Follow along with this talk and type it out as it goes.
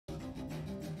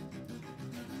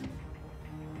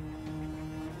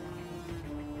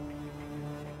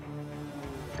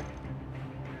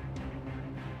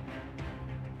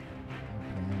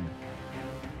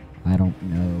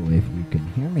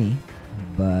hear me,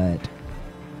 but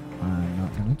I'm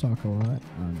not going to talk a lot.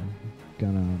 I'm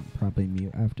going to probably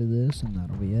mute after this, and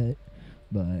that'll be it.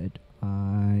 But I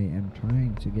am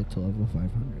trying to get to level 500,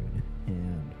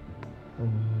 and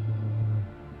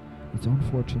it's on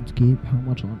Fortune's Keep. How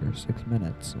much longer? 6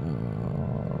 minutes.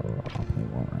 I'll play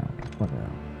one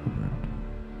round.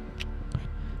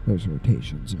 There's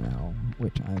rotations now,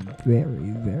 which I'm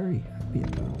very, very happy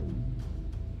about.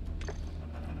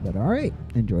 But alright,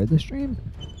 enjoy the stream.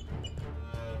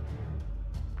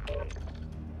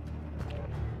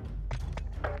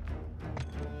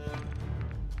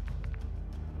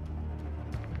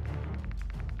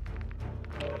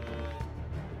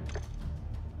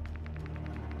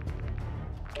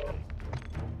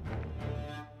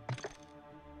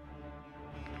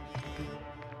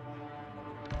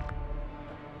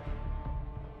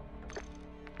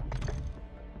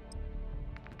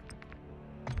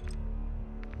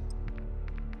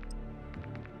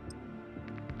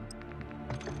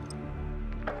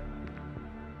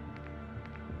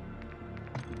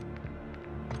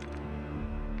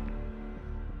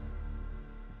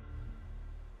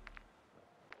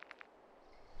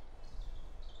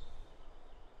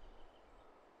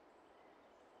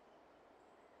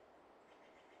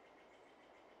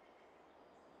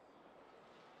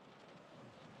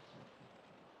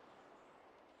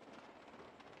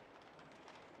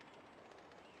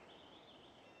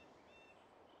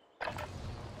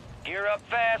 Gear up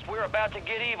fast, we're about to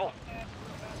get evil.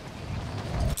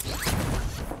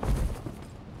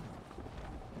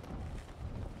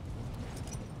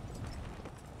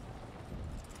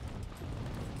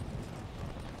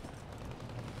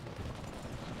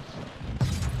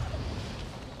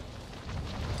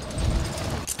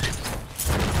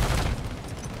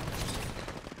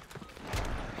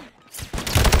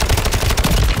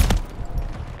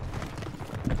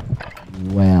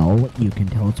 Well, you can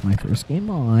tell it's my first game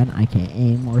on. I can't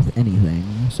aim worth anything,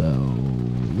 so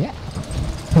yeah.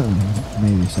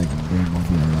 Maybe second game will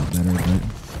be a lot better, but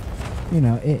you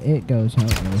know, it goes how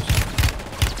it goes.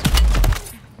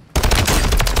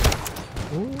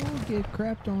 Oh, get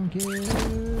crapped on, kid.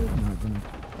 Not gonna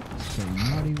say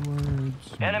naughty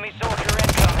words. Enemy soldier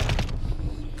incoming.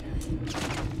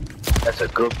 That's a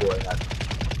good boy.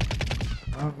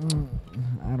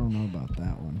 I don't know about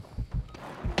that one.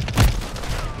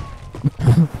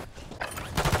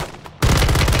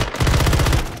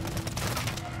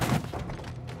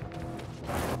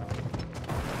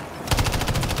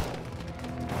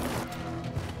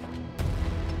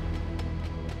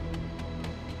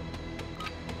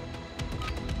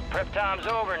 Prep time's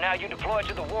over, now you deploy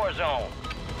to the war zone.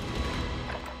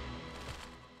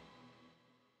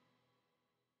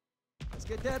 Let's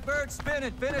get that bird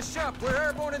spinning. Finish up. We're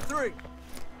airborne in 3.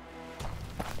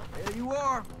 There you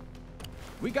are.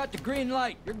 We got the green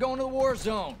light. You're going to the war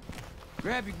zone.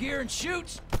 Grab your gear and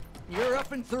shoot. You're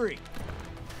up in 3.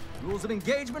 Rules of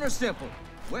engagement are simple.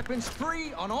 Weapons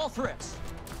free on all threats.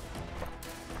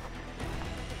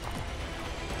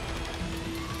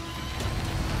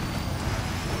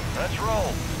 Let's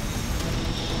roll.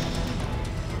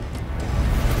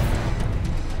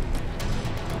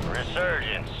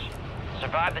 Resurgence.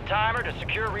 Survive the timer to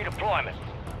secure redeployment.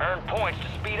 Earn points to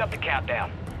speed up the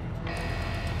countdown.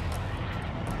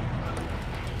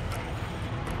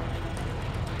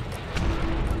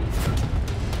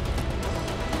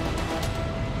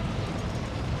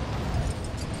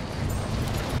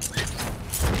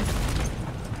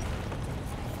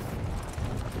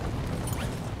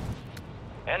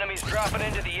 Enemies dropping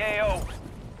into the AO.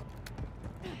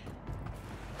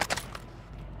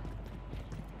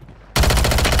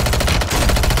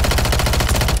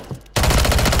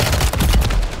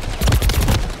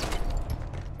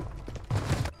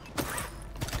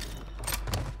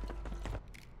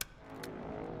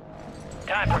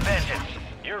 Time for vengeance.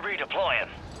 You're redeploying.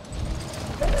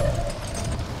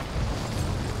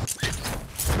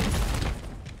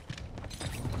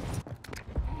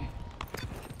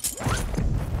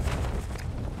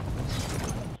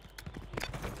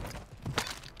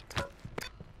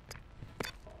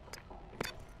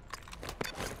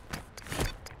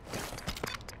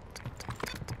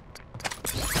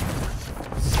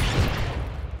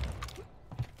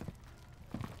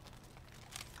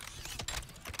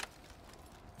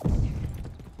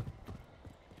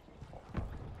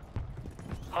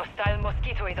 Hostile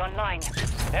Mosquito is online.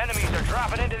 Enemies are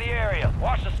dropping into the area.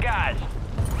 Watch the skies.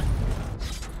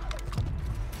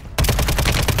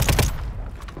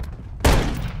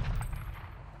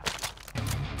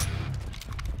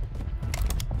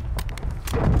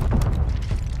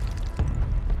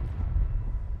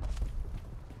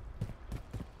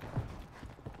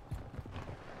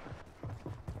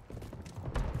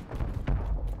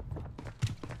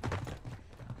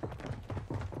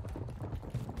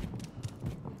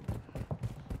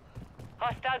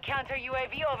 Hostile counter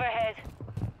UAV overhead.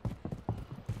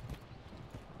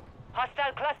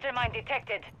 Hostile cluster mine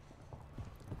detected.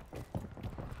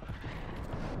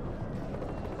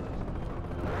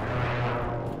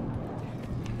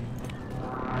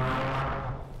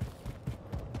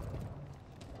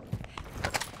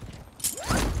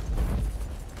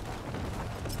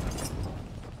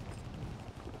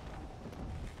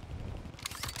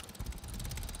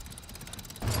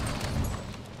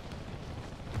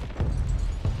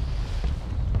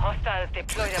 Hostiles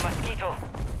deploy the Mosquito.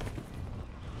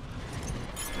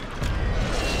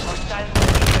 Hostile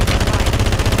Mosquito defined.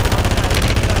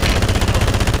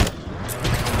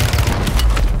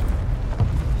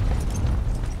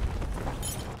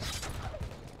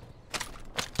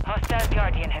 Hostile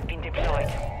Guardian has been deployed.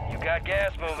 You got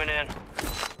gas moving in.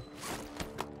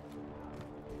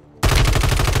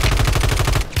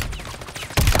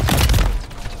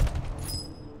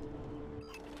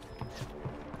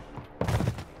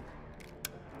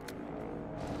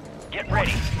 Get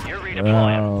ready. You're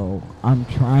redeploying. Bro, I'm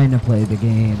trying to play the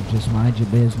game. Just mind your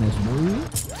business, bro.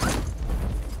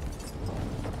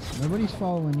 Nobody's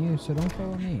following you, so don't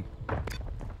follow me.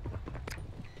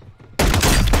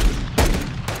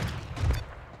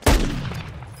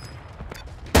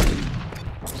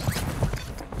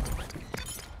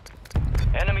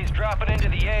 Enemies dropping into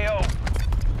the AO.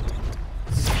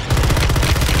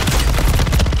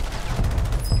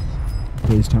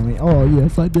 Please tell me. Oh,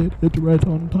 yes, I did. It's right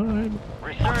on time.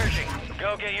 Resurging.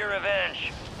 Go get your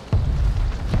revenge.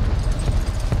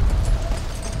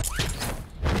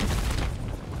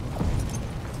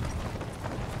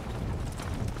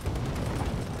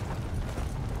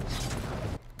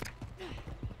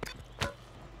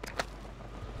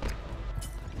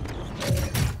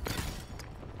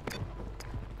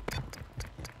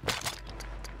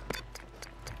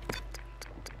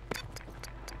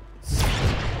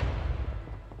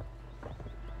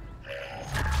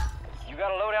 You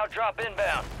got a loadout drop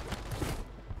inbound.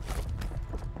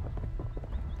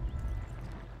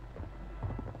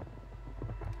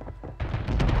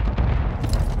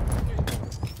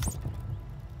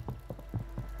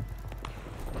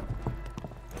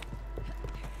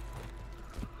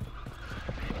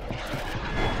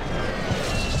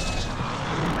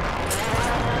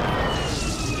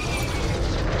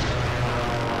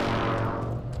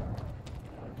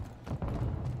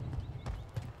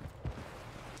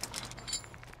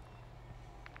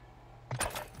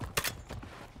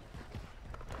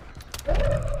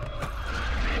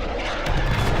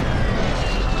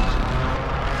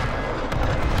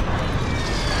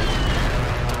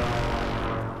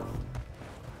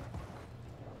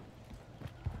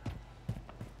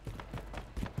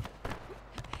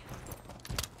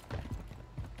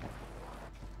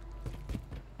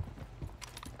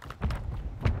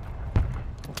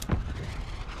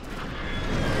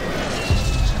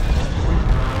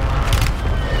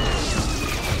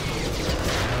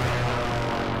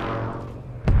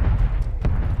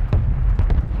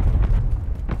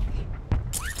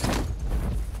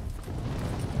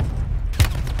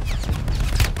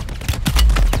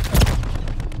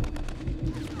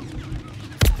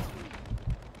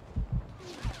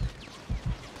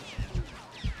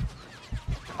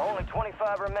 Only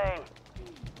 25 remain.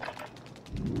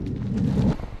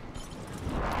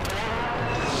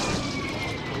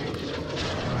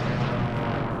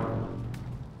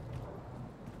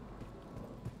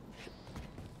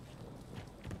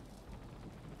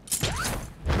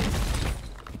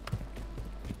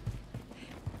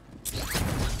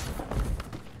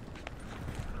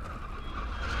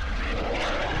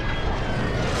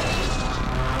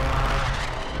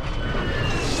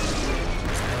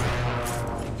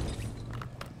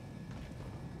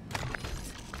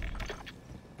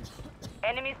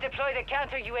 Enemies deploy the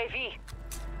counter UAV.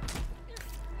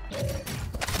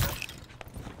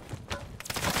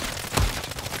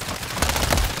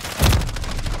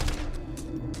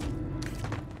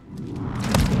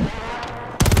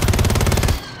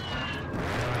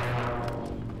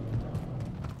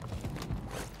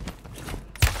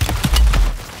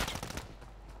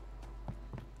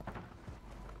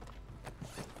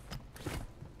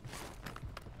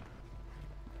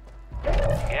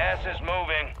 Gas is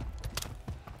moving.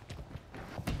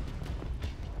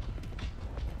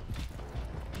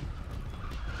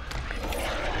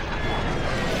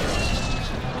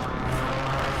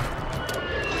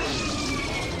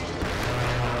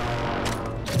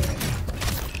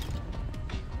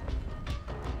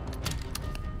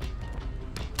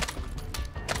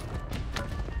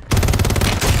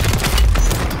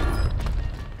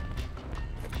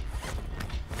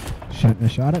 Shouldn't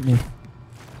have shot at me.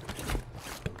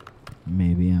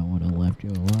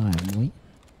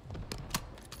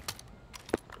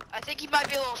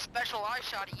 I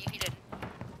shot at you, he didn't.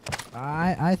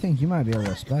 I think you might be a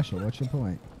little special. What's your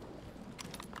point?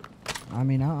 I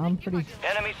mean, I'm pretty...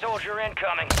 Enemy soldier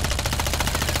incoming.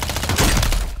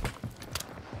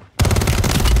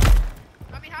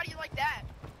 I mean, how do you like that?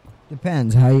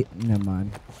 Depends how you... Never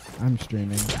mind. I'm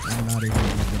streaming. I'm not even going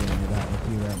to get into that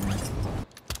with you right now.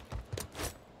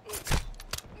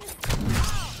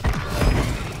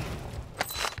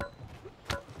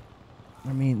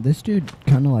 I mean, this dude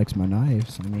kind of likes my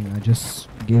knives. I mean, I just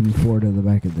gave him 4 to the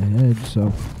back of the head,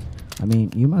 so... I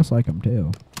mean, you must like them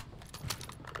too.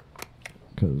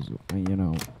 Because, you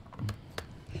know...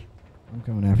 I'm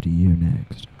coming after you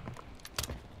next.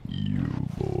 You,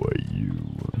 boy, you.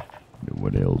 No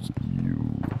one else,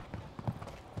 you.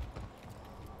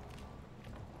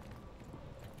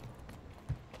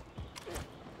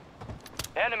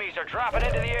 Enemies are dropping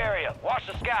into the area. Watch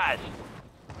the skies.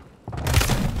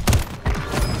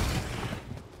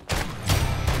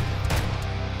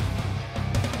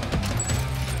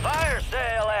 Fire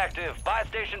sale active. Buy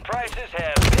station prices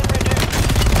have been reduced.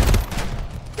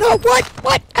 No, what?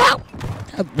 What? Ow!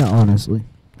 No, honestly.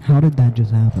 How did that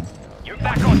just happen? You're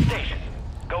back on station.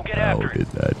 Go get after it. How did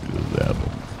that just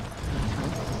happen?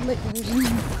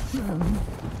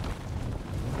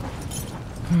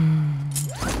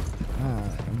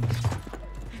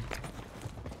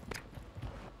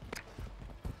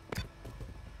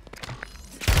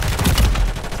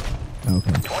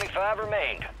 Okay. 25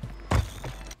 remained.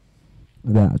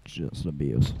 That's just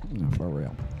abuse. No, for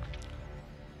real.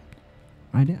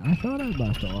 I thought I'd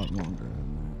last a lot longer than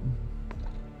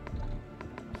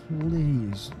that.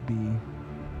 Please be...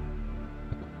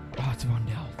 Oh, it's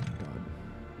Vondel, thank God.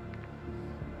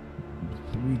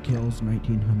 3 kills,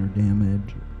 1900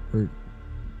 damage. Or...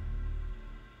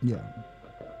 Yeah.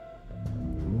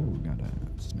 Oh, got a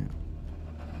snap.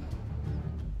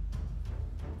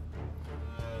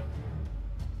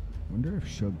 Wonder if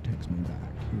Shug takes me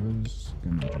back. He was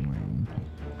gonna join.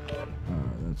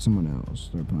 That's someone else.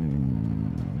 They're playing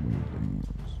weird things.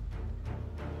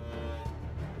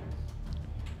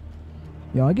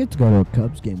 Yeah, I get to go to a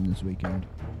Cubs game this weekend.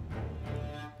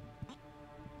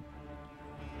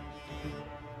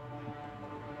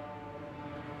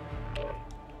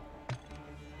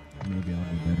 Maybe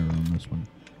I'll be better on this one.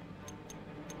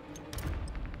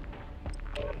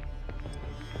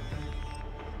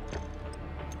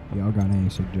 Y'all got any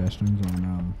suggestions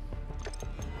on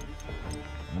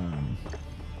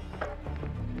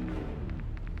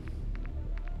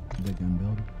the gun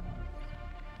build?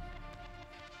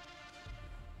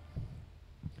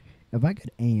 If I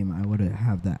could aim, I would have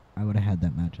had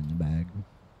that match in the bag.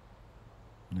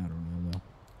 I don't know though.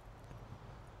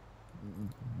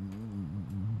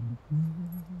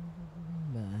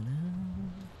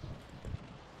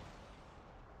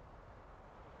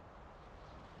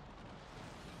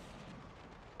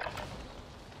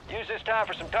 Use this time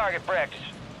for some target practice.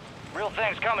 Real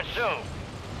things coming soon.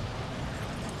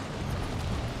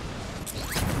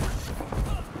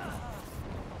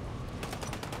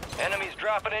 Enemies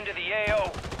dropping into the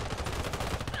AO.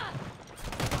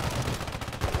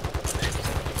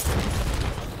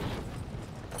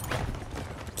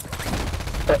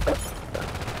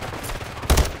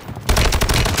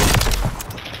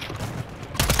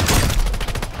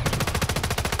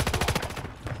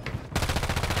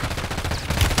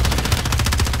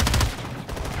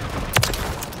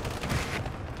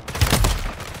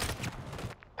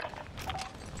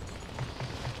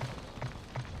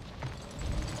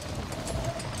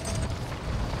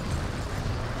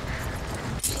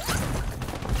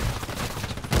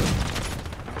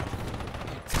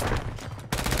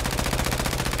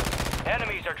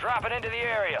 Enemies are dropping into the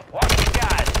area. Watch the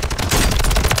skies.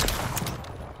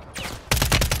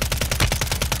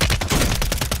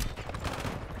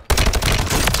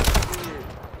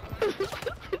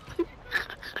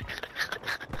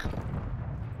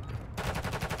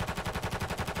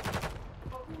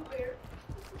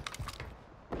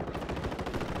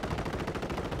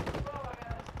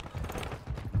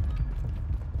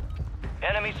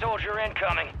 Enemy soldier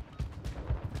incoming.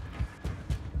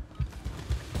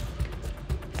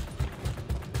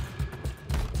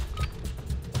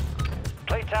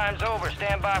 Playtime's over.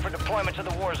 Stand by for deployment to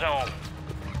the war zone.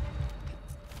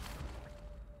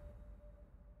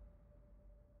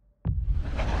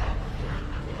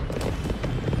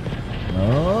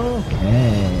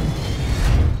 Okay.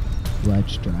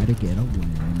 Let's try to get a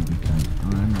win because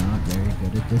I'm not very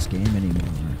good at this game anymore.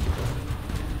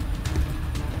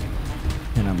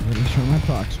 And I'm pretty sure my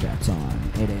proc strat's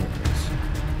on. It is.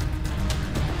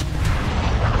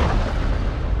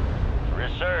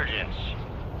 Resurgence.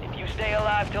 If you stay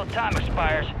alive till time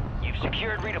expires, you've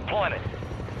secured redeployment.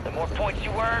 The more points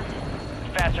you earn,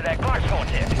 the faster that clock's going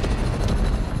to tick.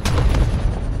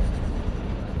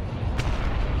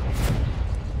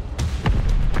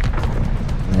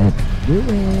 Let's do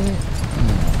it.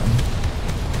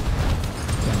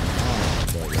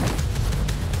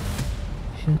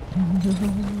 Shut down the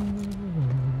door.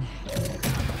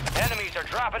 Enemies are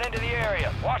dropping into the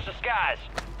area. Watch the skies.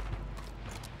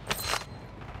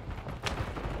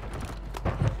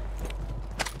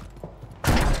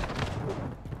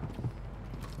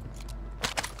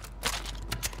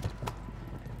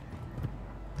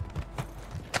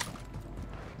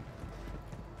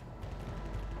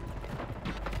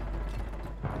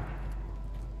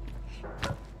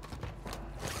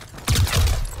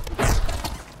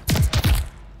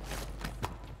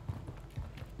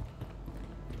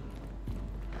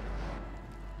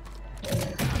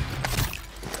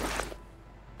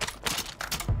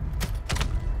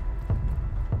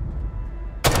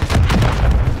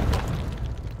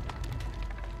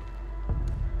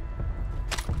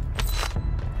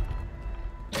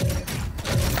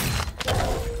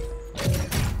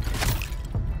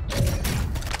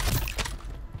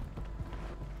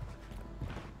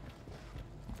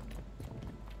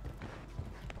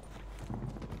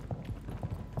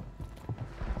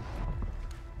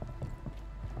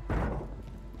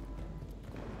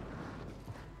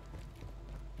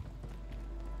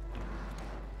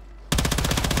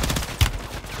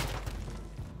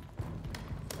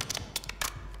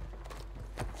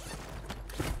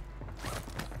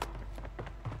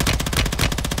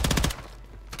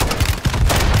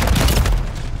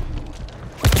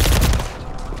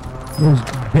 Those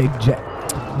big jet.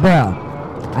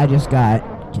 Bro, I just got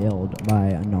killed by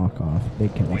a knockoff.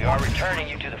 Big kill. We are returning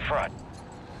you to the front.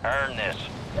 Earn this.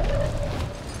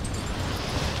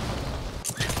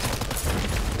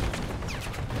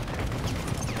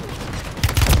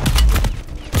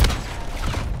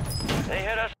 They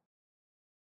hit us.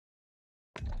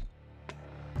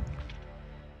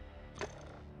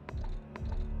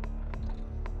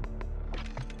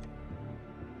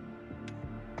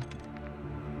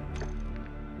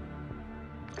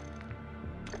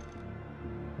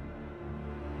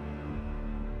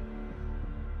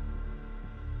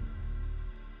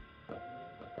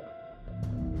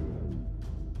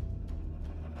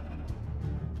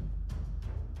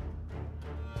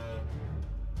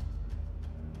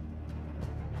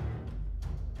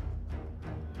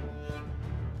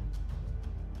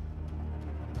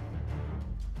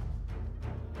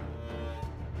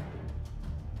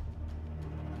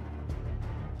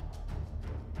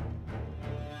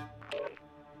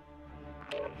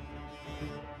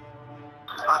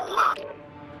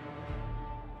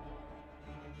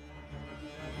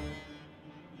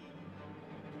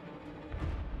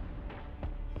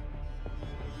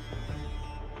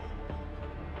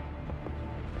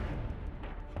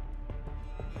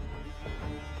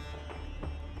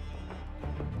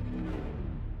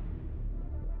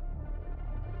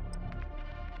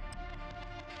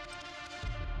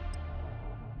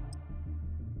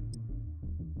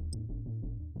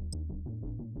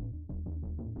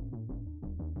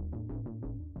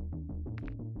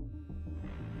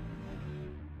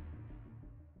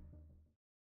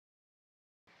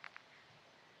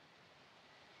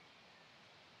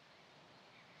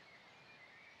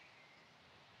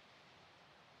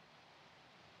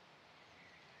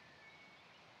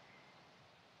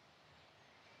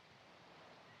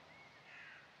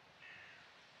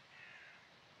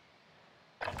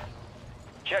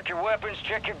 Check your weapons,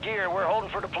 check your gear. We're holding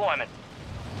for deployment.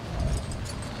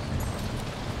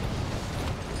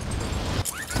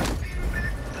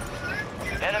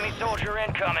 Enemy soldier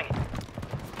incoming.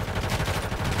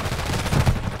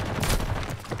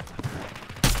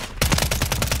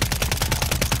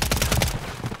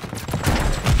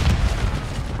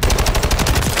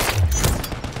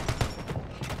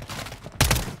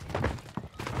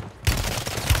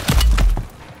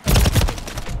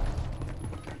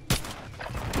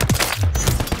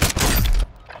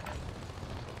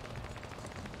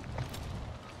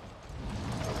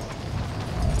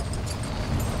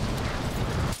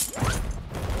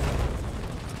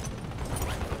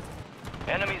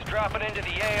 Enemies dropping into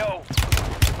the AO.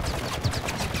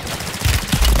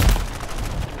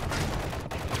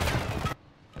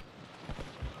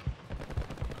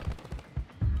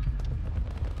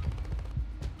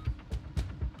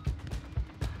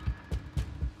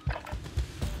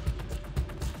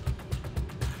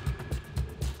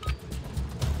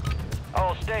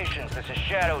 All stations, this is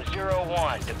Shadow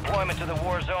 01. Deployment to the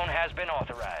war zone has been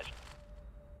authorized.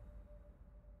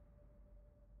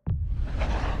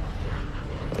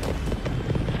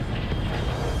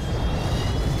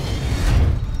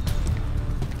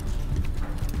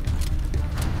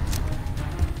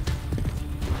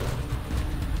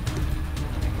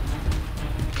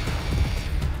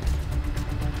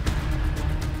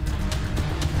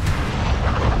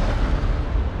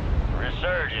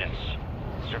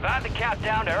 Survive the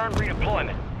countdown to earn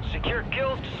redeployment. Secure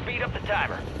kills to speed up the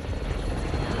timer.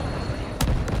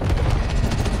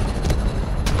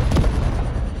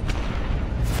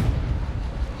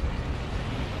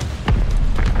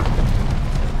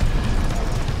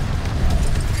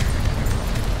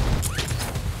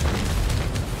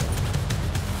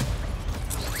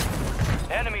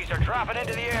 Enemies are dropping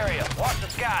into the area. Watch the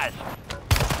skies.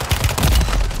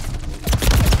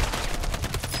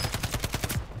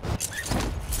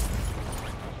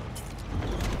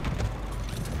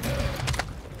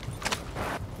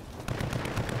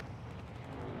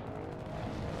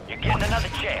 You're getting another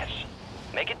chance.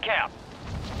 Make it count.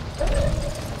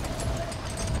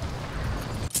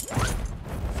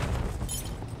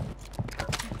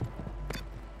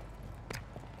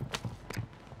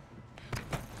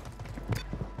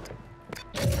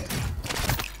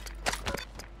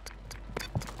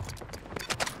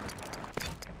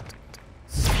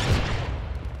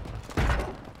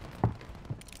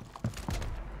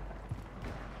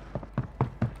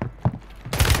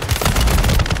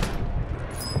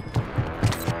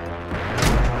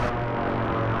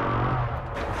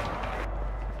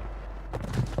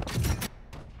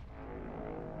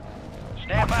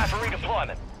 Stand by for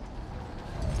redeployment.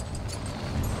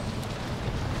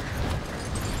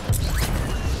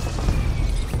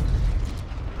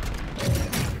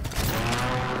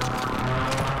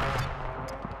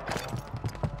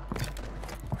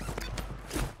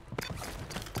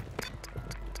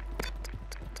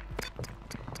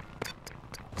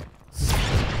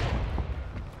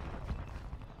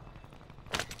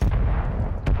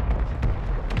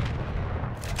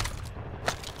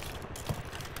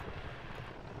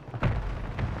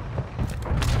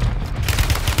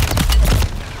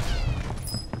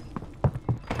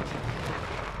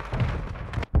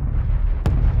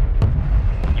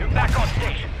 Back on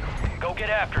station. Go get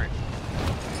after it.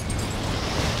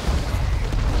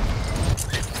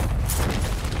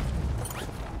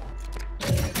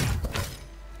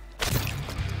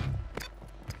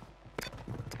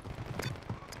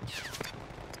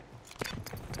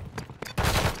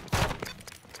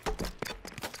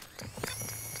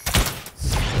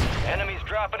 Enemies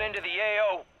dropping into the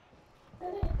AO.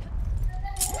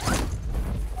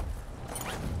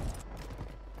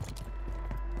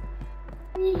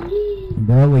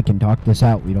 Bro, we can talk this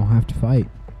out. We don't have to fight.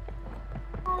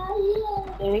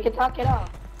 Yeah, we can talk it out.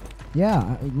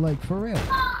 Yeah, like for real.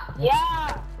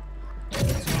 Yeah!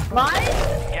 Mine?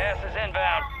 Gas is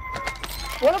inbound.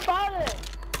 What about it?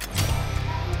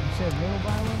 You said little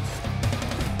violence?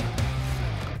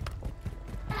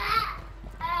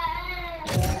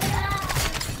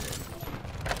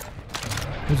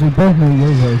 Because we both know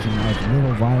your version of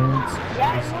little violence.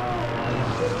 Yeah,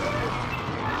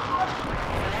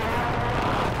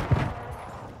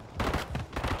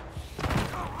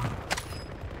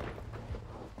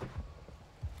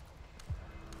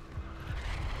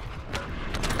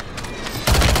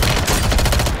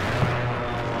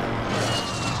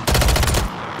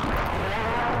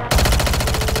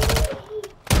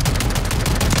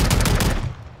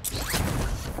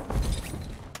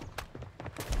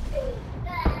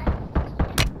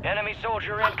 Enemy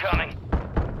soldier incoming.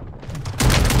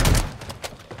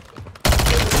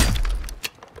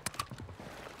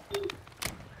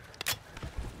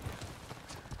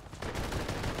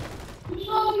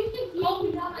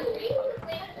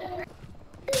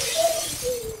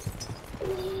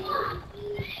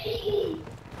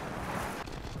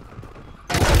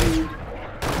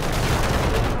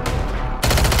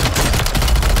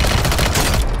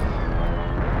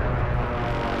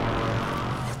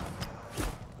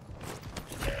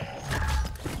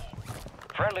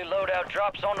 Friendly loadout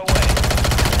drops on the way.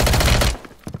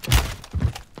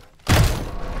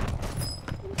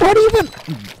 What even?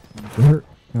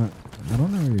 I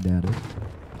don't know where your dad is.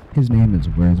 His name is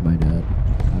Where's My Dad?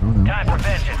 I don't know. Time for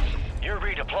vengeance. You're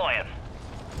redeploying.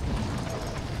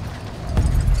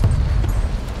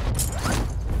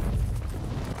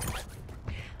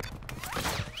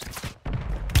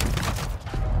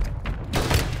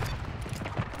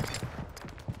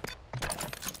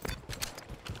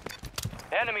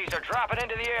 Enemies are dropping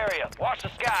into the area. Watch the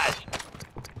skies.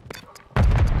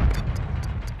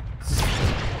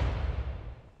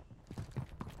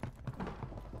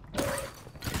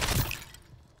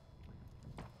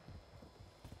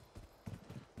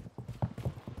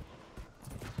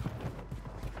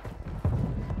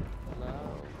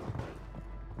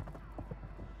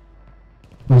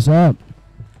 What's up?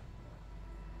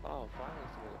 Oh, finally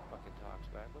somebody fucking talks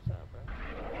back. What's up, bro?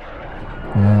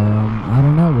 I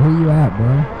don't know. Where you at,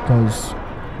 bro? Because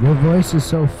your voice is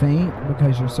so faint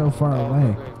because you're so far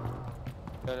away.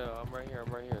 Okay.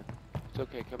 It's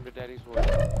okay, come to Daddy's Wood. I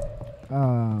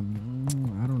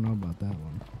don't know about that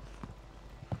one.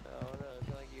 No, I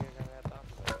feel like you guys haven't had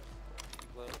talks about it. You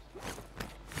close?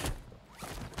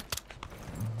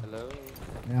 Hello?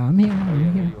 Yeah, I'm here. Oh, yeah, I'm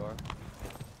there here. you are.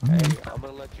 I'm Hey, here. I'm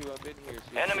gonna let you up in here.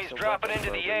 So you Enemies get some dropping weapons,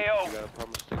 into the bro, AO. You gotta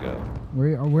promise to go.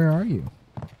 Where are you?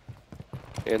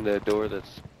 In the door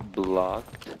that's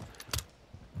blocked.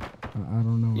 I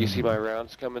don't know. You where see that my is.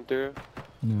 rounds coming through?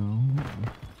 No.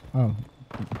 Oh,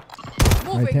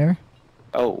 Moving. right there.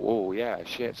 Oh, yeah,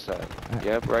 shit, son.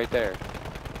 Yep, right there.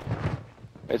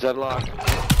 It's unlocked.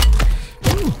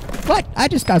 What? I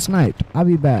just got sniped. I'll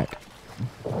be back.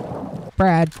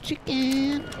 Fried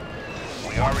chicken.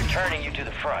 We are returning you to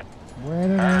the front. Where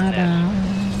did I die?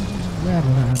 Where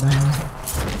did I die?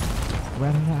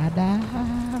 Where did I die?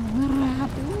 What did I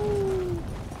do?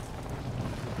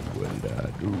 What did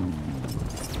I do?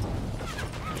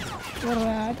 What did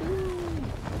I do?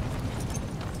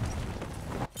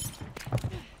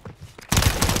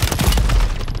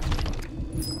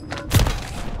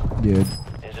 Dude,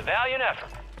 It's a valiant effort.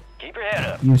 Keep your head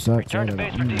up. you suck. Return to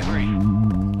base for debrief.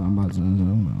 I'm about to say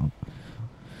something else.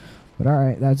 But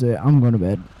alright, that's it. I'm going to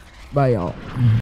bed. Bye, y'all.